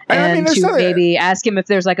 Yeah. And there's to something- maybe ask him if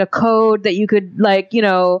there's like a code that you could like, you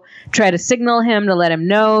know, try to signal him to let him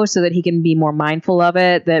know so that he can be more mindful of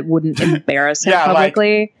it, that wouldn't embarrass him Yeah, like-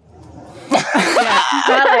 publicly.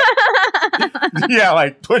 yeah,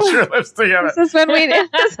 like, put your lips together. This is when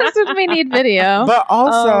we need video. But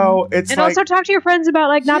also, it's and like... also talk to your friends about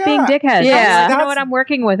like not being Yeah. dickheads. Yeah. You know That's- what, I'm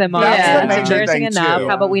working with him on. that's the It's major embarrassing thing, enough. too.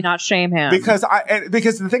 How about we not shame him? because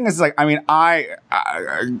the thing is, like, I mean, I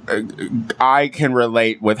can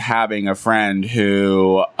relate with having a friend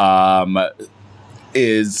who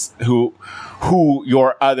who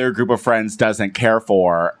your other group of friends doesn't care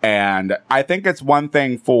for, and I think it's one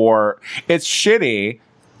thing it's shitty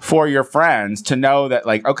for your friends to know that,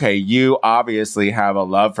 like, okay, you obviously have a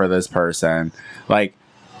love for this person, like,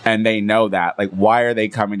 and they know that, like, why are they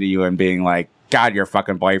coming to you and being like, God, your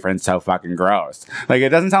fucking boyfriend's so fucking gross. Like, it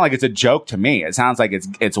doesn't sound like it's a joke to me. It sounds like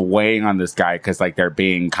it's weighing on this guy because, like, they're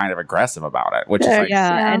being kind of aggressive about it, which is like,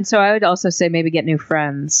 yeah. And so I would also say maybe get new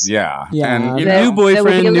friends. yeah. Yeah. And, you That- know, New boyfriend, that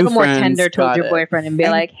would be a little new more friends, tender towards got your it. boyfriend and be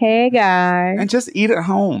like, "Hey, guy." and just eat at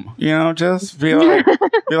home, you know, just be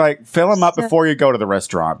like, fill him up before you go to the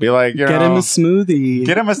restaurant. Be like, you Get know, him a smoothie.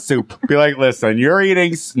 get him a soup. Be like, listen, you're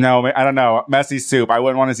eating, no, I don't know, messy soup. I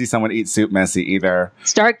wouldn't want to see someone eat soup messy either.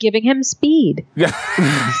 Start giving him speed. Yeah.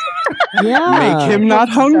 Yeah. Make him not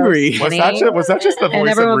hungry. Was that just the voice And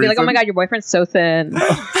everyone of would be like, "Oh my reason? god, your boyfriend's so thin."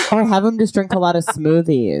 Or have him just drink a lot of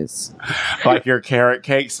smoothies. Like your carrot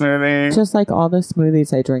cake smoothie? Just like all the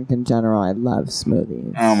smoothies I drink in general. I love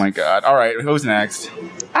smoothies. Oh my god. All right, who's next?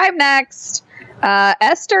 I'm next.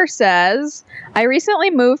 Esther says, I recently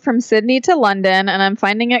moved from Sydney to London and I'm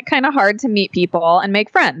finding it kind of hard to meet people and make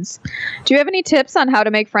friends. Do you have any tips on how to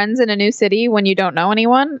make friends in a new city when you don't know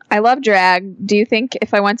anyone? I love drag. Do you think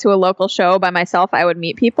if I went to a local show by myself, I would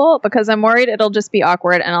meet people? Because I'm worried it'll just be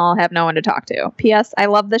awkward and I'll have no one to talk to. P.S. I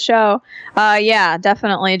love the show. Yeah,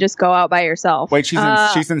 definitely just go out by yourself. Wait, she's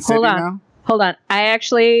in Sydney now? Hold on. I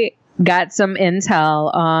actually got some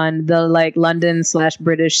intel on the like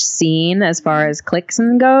London/British scene as far as cliques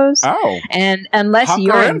and goes. Oh. And unless Hunker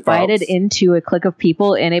you're in, invited folks. into a clique of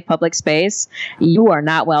people in a public space, you are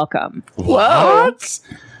not welcome. What?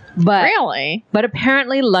 But Really? but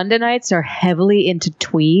apparently Londonites are heavily into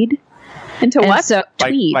tweed. Into And what? so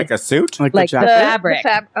tweed. Like a suit? Like, Like the the jacket. fabric.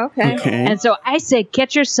 Okay. Okay. And so I say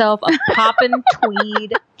get yourself a poppin'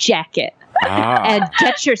 tweed jacket Ah. and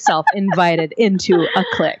get yourself invited into a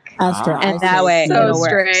clique. Esther, Ah. I And that say way So it'll work.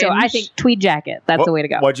 strange. So I think tweed jacket, that's the way to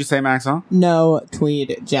go. What'd you say, Maxwell? No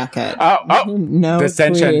tweed jacket. Oh, No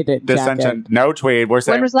dissension. tweed Dissension. jacket. No tweed. We're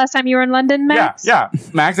saying. When was the last time you were in London, Max? Yeah,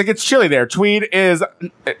 Max, it gets chilly there. Tweed is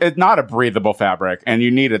it's not a breathable fabric, and you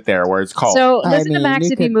need it there where it's cold. So I listen to mean, Max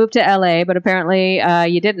you if you could- moved to LA, but apparently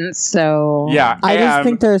you didn't. So yeah, I just and-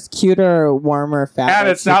 think there's cuter, warmer fabrics. and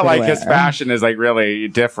it's you not could like his wear. fashion is like really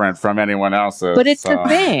different from anyone else's. but it's so. the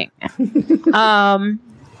thing.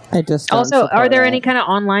 I just don't Also, are support there it. any kind of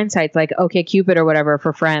online sites like OkCupid or whatever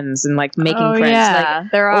for friends and like making Oh, friends? yeah,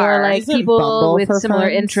 there Or are. like Isn't people Bumble with for similar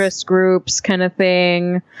friends? interest groups kind of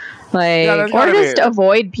thing. Like, Yeah, there's Or gotta just be-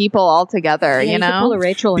 avoid people altogether, yeah, you could pull know? a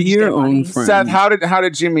Rachel and Be just your get own money. friend. Seth, how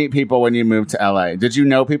did you meet people when you moved to LA? Did you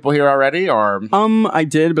know people here already, or I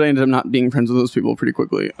did, but I ended up not being friends with those people pretty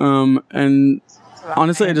quickly. And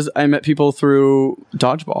honestly, I met people through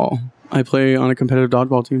dodgeball. I play on a competitive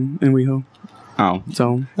dodgeball team in WeHo. oh,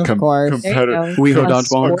 Of Com- course. competitive WeHo A dodgeball.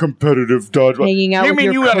 sport. competitive dodgeball? Hanging out You with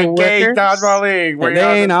mean your you had a gay coworkers? dodgeball league? Where And you they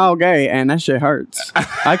had ain't a- all gay, and that shit hurts.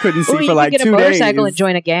 I couldn't see Or you for could like get a 2 days. motorcycle and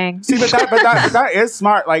join a gang. See, but that is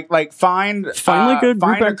smart. Like find like a group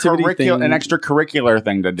find activity thing. an extracurricular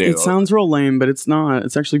thing to do. It sounds real lame, but it's not.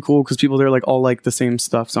 It's actually cool because people there like all like the same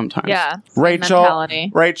stuff sometimes. Yeah. Rachel.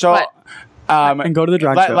 Mentality. Rachel. What? And go to the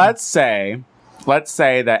drag show. Let's say let's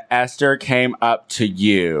say that Esther came up to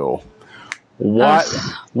you.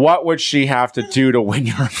 What would she have to do to win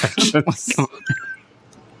your affections?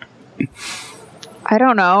 I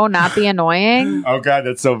don't know. Not be annoying. Oh God,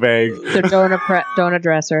 that's so vague. So don't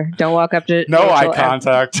address her. Don't walk up to No Rachel eye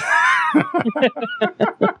contact.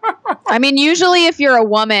 I mean, usually if you're a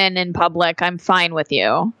woman in public, I'm fine with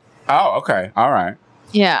you. Oh, okay. All right.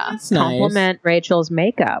 Yeah. That's nice. Compliment Rachel's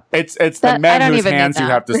makeup. It's the That- I men don't whose even need hands you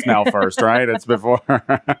that. have to smell first, right? It's before.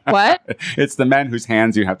 What? It's the men whose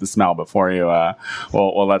hands you have to smell before you.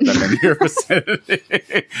 We'll let them in your vicinity.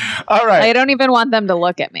 All right. I don't even want them to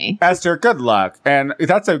look at me. Esther, good luck. And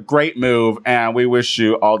that's a great move. And we wish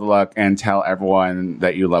you all the luck and tell everyone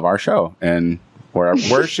that you love our show. And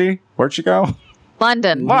where's she? Where'd she go?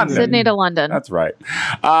 London. London. Sydney to London. That's right.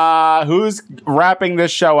 Who's wrapping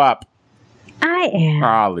this show up? I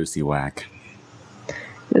am. Lucy Wack.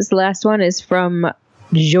 This last one is from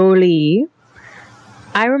Jolie.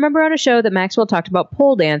 I remember on a show that Maxwell talked about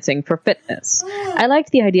pole dancing for fitness. I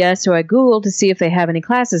liked the idea, so I Googled to see if they have any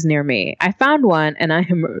classes near me. I found one, and I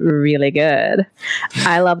am really good.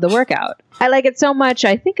 I love the workout. I like it so much,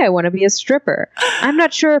 I think I want to be a stripper. I'm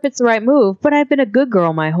not sure if it's the right move, but I've been a good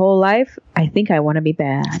girl my whole life. I think I want to be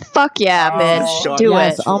bad. Fuck yeah, bitch. Do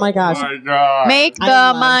yes. it. Oh my gosh. Oh my God. Make I the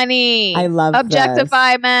love- money. I love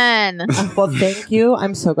Objectify men. Well, thank you.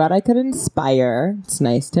 I'm so glad I could inspire. It's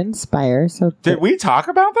nice to inspire. So Did we talk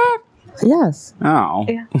about that? yes. Oh.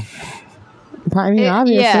 I mean,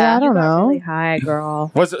 obviously, yeah. I don't Really know. high,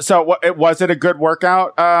 girl. Was it a good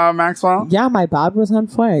workout, Maxwell? Yeah, my bod was on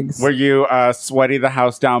flags. Were you sweaty the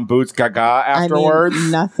house down boots gaga afterwards? I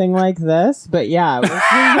mean, nothing like this, but yeah, it was,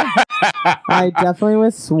 I definitely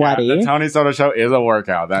was sweaty. Yeah, the Tony Soto Show is a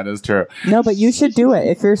workout. That is true. No, but you should do it.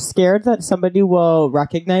 If you're scared that somebody will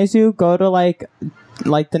recognize you, go to like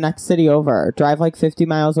the next city over. Drive like 50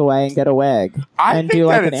 miles away and get a wig. And do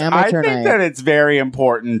like an amateur I think night. that it's very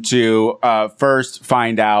important to first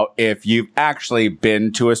find out if you've actually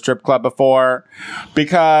been to a strip club before,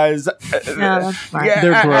 because that's fine.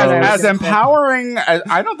 They're gross. as empowering.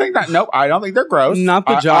 I don't think that. Nope, I don't think they're gross. Not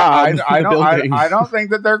the I job, I the don't. building. I don't think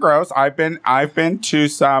that they're gross. I've been to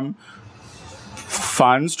some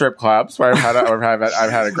fun strip clubs where I've had a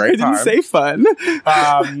I great time. didn't say fun.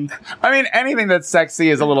 I mean, anything that's sexy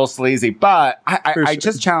is a little sleazy, but I For sure.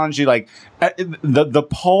 just challenge you, like the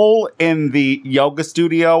pole in the yoga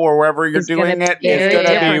studio or wherever you're It's gonna doing be it very is going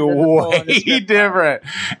to different be than the pole in the way strip club. different.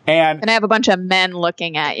 And And I have a bunch of men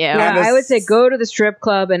looking at you. Yeah, And I would say go to the strip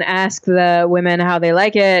club and ask the women how they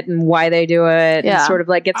like it and why they do it, Yeah. and sort of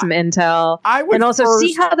like get some intel. I would And also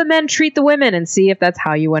see first- how the men treat the women and see if that's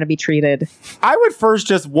how you want to be treated. I would first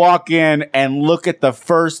just walk in and look at the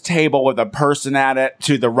first table with a person at it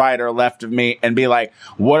to the right or left of me and be like,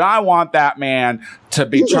 would I want that man to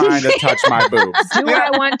be trying to touch my boobs? Do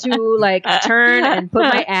I want to like turn and put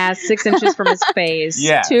my ass 6 inches from his face?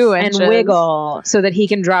 Yes. 2 And inches. wiggle so that he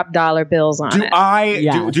can drop dollar bills on Do it. I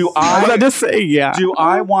Yes. do I was I about to say, yeah. do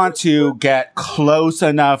I want to get close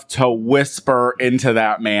enough to whisper into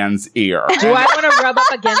that man's ear? Do I want to rub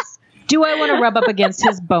up against? Do I want to rub up against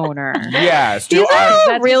his boner? Yes. Do These I? are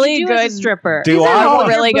That's really what you do as good. a stripper. Do These I are all want-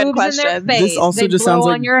 really good Boobs in their questions. face. This also they just blow sounds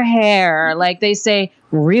on like- your hair. Like they say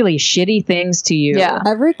really shitty things to you. Yeah.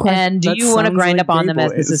 Every question. And do That you want to sounds grind like up on gay them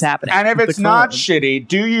as this boys. is happening? And if The it's not club. shitty,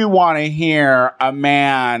 do you want to hear a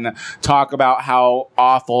man talk about how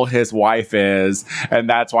awful his wife is, and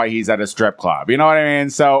that's why he's at a strip club? You know what I mean?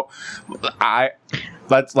 So,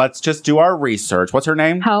 let's just do our research. What's her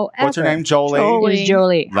name? What's her name? Jolie. Jolie. It is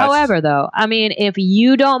Jolie. Let's- However, though, I mean, if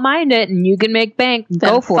you don't mind it and you can make bank, Then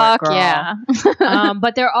go for fuck it, girl. yeah.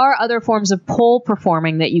 But there are other forms of pole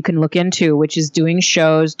performing that you can look into, which is doing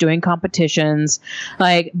shows, doing competitions,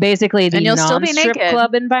 like basically the And you'll still be non-strip naked.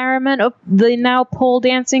 club environment of the now pole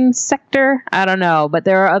dancing sector. I don't know, but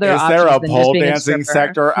there are other Is options there a than just pole being dancing stripper.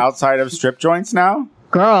 sector outside of strip joints now?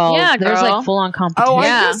 Girl, Yeah, there's girl. like full on competition. Oh,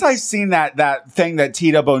 Yeah. I guess I've seen that thing that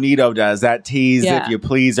Tita Bonito does, that tease Yeah. if you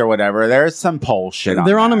please or whatever. There's some pole shit on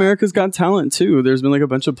They're on that. America's Got Talent too. There's been like a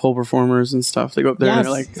bunch of pole performers and stuff. They go up there and Yes.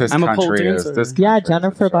 they're like, This "I'm a pole country is dancer." this Yeah,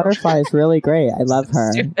 Jennifer Butterfly is really great. I love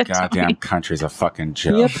her. goddamn country's a fucking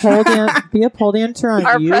Be a joke. pole dancer on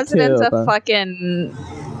Our YouTube. president's a fucking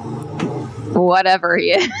whatever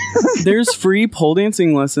he is. There's free pole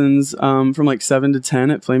dancing lessons from like 7 to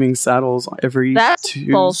 10 at Flaming Saddles every That's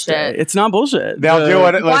Tuesday. bullshit. It's not bullshit. They'll do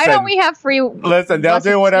it. Why Listen, don't we have free? listen, they'll do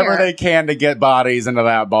lessons whatever here? they can to get bodies into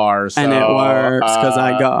that bar. So, And it works because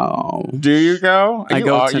I go. Do you go? I you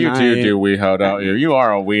go are, You tonight. do WeHo, don't you? You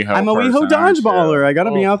are a WeHo. I'm a WeHo person, aren't you? dodgeballer. I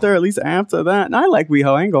gotta be out there at least after that. And I like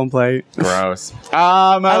WeHo. I ain't gonna play. Gross.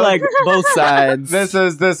 I like both sides. This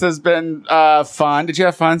has been fun. Did you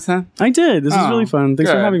have fun, Sam? I did. This is Oh, really fun. Thanks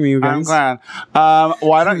for good. having me, you I'm guys. glad.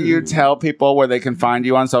 Why don't you tell people where they can find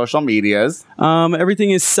you on social medias?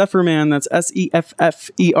 Everything is Sepherman. That's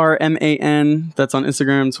SEFFERMAN. That's on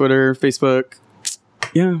Instagram, Twitter, Facebook.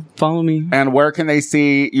 Yeah, follow me. And where can they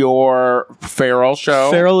see your Feral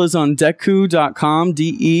show? Feral is on Dekkoo.com,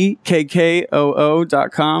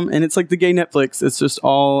 DEKKOO.com, and it's like the gay Netflix. It's just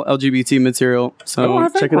all LGBT material. So I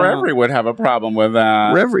think check it out. Reverie would have a problem with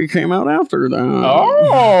that. Reverie came out after that.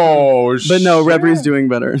 Oh, But no, shit. Reverie's doing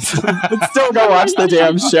better. But still go watch the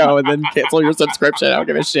damn show and then cancel your subscription. I don't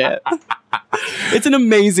give a shit. It's an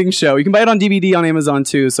amazing show. You can buy it on DVD on Amazon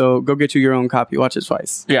too, so go get you your own copy. Watch it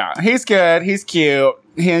twice. Yeah, he's good. He's cute.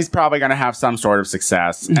 He's probably going to have some sort of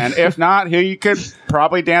success. And if not, he could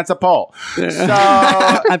probably dance a pole. So,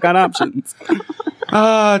 I've got options.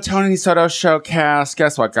 Tony Soto Showcast.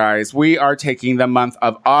 Guess what, guys? We are taking the month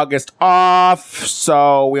of August off.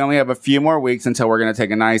 So we only have a few more weeks until we're going to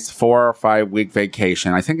take a nice 4 or 5 week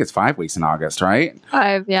vacation. I think it's 5 weeks in August, right?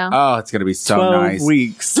 5, yeah. Oh, it's going to be so 12 nice.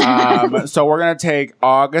 weeks. So we're going to take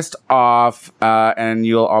August off, and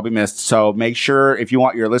you'll all be missed. So make sure if you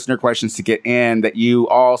want your listener questions to get in, that you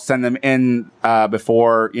all send them in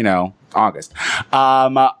before, August.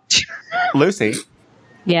 Lucy,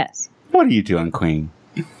 Yes. what are you doing, Queen?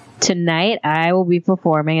 Tonight, I will be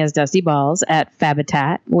performing as Dusty Balls at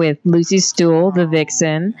Fabitat with Lucy Stool, the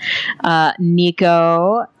Vixen,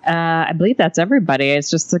 Nico. I believe that's everybody.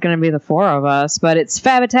 It's just going to be the 4 of us. But it's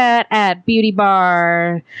Fabitat at Beauty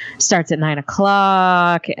Bar. Starts at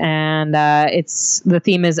 9:00, and the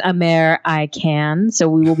theme is Amer I Can. So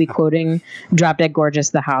we will be quoting Drop Dead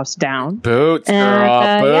Gorgeous, The House Down. Boots, girl,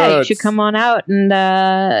 And boots. yeah, you should come on out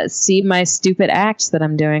and see my stupid acts that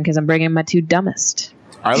I'm doing because I'm bringing my 2 dumbest.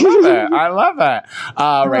 I love it. I love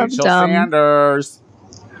it. Rachel dumb. Sanders.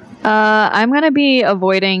 I'm gonna be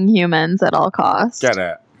avoiding humans at all costs. Get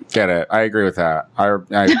it. I agree with that.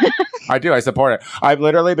 I do. I support it. I've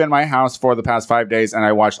literally been in my house for the past 5 days, and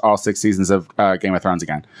I watched all 6 seasons of Game of Thrones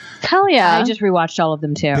again. Hell yeah! I just rewatched all of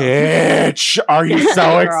them too. Bitch, are you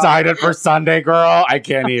so excited for Sunday, girl? I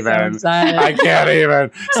can't even. excited. I can't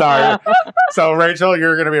even. Sorry. So, Rachel,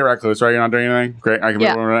 you're going to be a recluse, right? You're not doing anything? Great. I can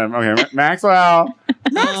Yeah. Okay. Maxwell.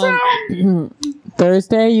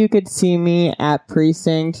 Thursday, you could see me at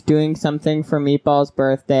Precinct doing something for Meatball's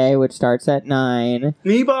birthday, which starts at 9.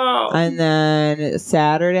 Meatball! And then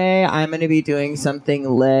Saturday, I'm going to be doing something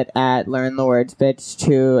lit at Learn the Words Bitch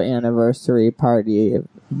 2 anniversary party of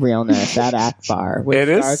realness at Akbar, which It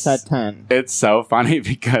is- starts at 10. It's so funny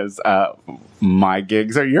because my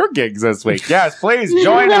gigs are your gigs this week. Yes, please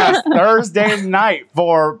join us Thursday night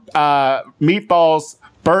for Meatball's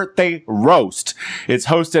birthday roast. It's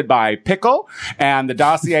hosted by Pickle, and the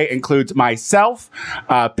dossier includes myself,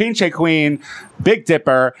 Pinche Queen, Big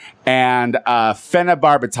Dipper, and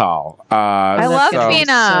Phenobarbital. I love so,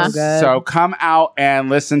 Fina. So good. So come out and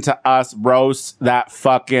listen to us roast that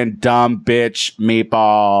fucking dumb bitch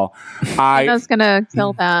Meatball. I was gonna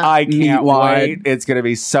kill that. I can't Meat-wad. wait. It's going to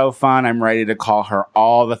be so fun. I'm ready to call her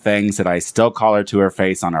all the things that I still call her to her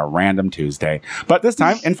face on a random Tuesday, but this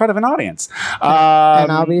time in front of an audience.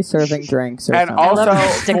 And I'll be serving drinks or and something. also I love the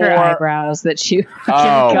sticker for- eyebrows that she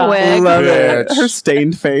Oh, Wig. Love it. bitch. Her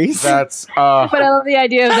stained face. That's But I love the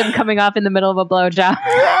idea of them coming off in the middle of a blowjob.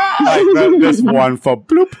 like this one for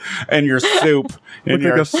bloop in your soup. In Look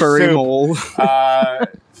your like a furry soup. mole.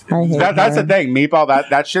 I hate That's her. the thing, Meatball.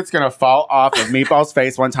 That shit's gonna fall off of Meatball's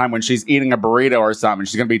face one time when she's eating a burrito or something.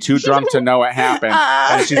 She's gonna be too drunk to know it happened,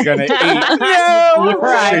 and she's gonna eat. Her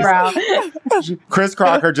eyebrow. Chris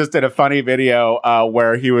Crocker just did a funny video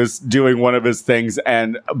where he was doing one of his things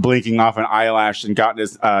and blinking off an eyelash and got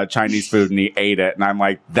his Chinese food and he ate it. And I'm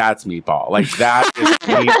like, that's Meatball. Like, that is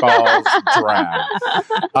Meatball's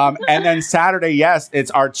drag. And then Saturday, yes,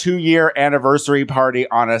 it's our 2-year anniversary party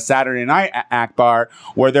on a Saturday night at Akbar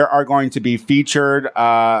where they're there are going to be featured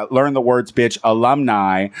Learn the Words Bitch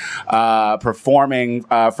alumni performing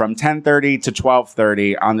from 10:30 to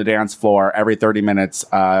 12:30 on the dance floor every 30 minutes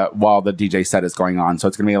while the DJ set is going on. So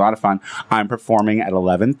it's going to be a lot of fun. I'm performing at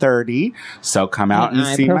 11:30, so come out and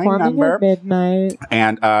see my number. At midnight.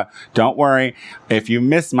 And don't worry, if you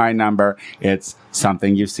miss my number, it's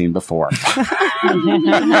something you've seen before. For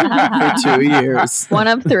 2 years. One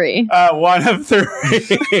of three. One of three.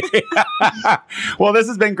 Well, this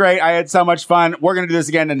has been great. I had so much fun. We're going to do this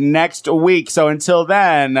again next week. So until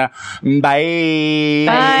then, bye.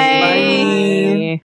 Bye.